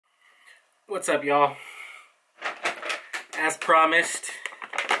What's up, y'all? As promised,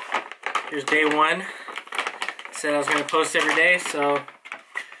 here's day one. Said I was gonna post every day, so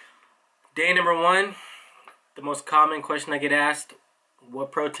day number one, the most common question I get asked: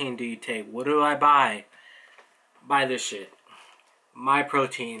 what protein do you take? What do I buy? Buy this shit. My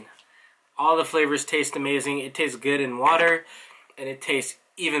protein. All the flavors taste amazing. It tastes good in water, and it tastes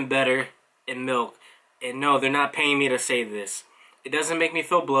even better in milk. And no, they're not paying me to say this. It doesn't make me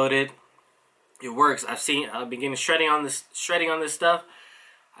feel bloated. It works. I've been getting shredding on this stuff.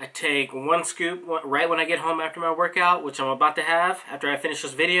 I take one scoop right when I get home after my workout, which I'm about to have after I finish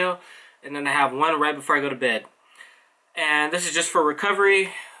this video, and then I have one right before I go to bed. And this is just for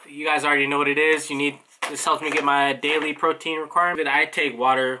recovery. You guys already know what it is. This helps me get my daily protein requirement. I take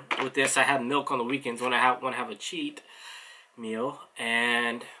water with this. I have milk on the weekends when I want to have a cheat meal,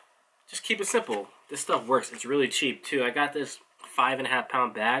 and just keep it simple. This stuff works. It's really cheap too. I got this 5.5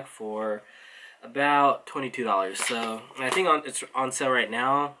 pound bag for about $22. So I think it's on sale right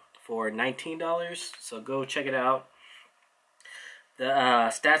now for $19. So go check it out. The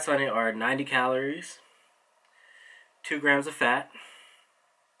stats on it are 90 calories, 2 grams of fat,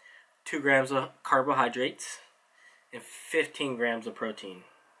 2 grams of carbohydrates, and 15 grams of protein.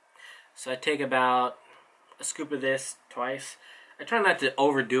 So I take about a scoop of this twice. I try not to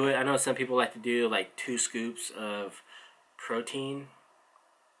overdo it. I know some people like to do like 2 scoops of protein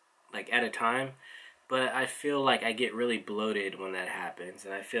like at a time, but I feel like I get really bloated when that happens,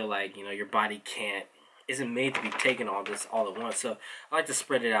 and I feel like, you know, your body isn't made to be taking all this all at once. So I like to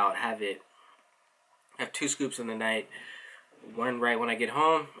spread it out, have 2 scoops in the night, one right when I get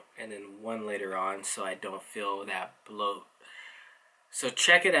home, and then one later on, so I don't feel that bloat. So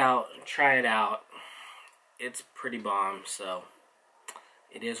check it out, try it out. It's pretty bomb, so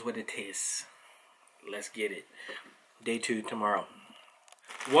it is what it is. Let's get it. Day 2 tomorrow.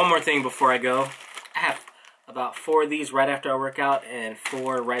 One more thing before I go. I have about 4 of these right after I work out and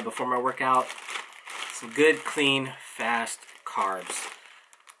 4 right before my workout. Some good, clean, fast carbs.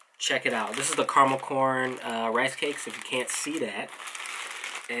 Check it out. This is the caramel corn rice cakes, if you can't see that.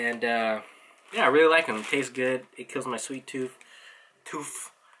 And yeah, I really like them. It tastes good. It kills my sweet tooth.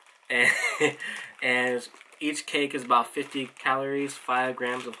 And each cake is about 50 calories, 5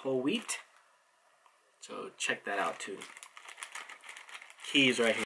 grams of whole wheat. So check that out too. Keys right here.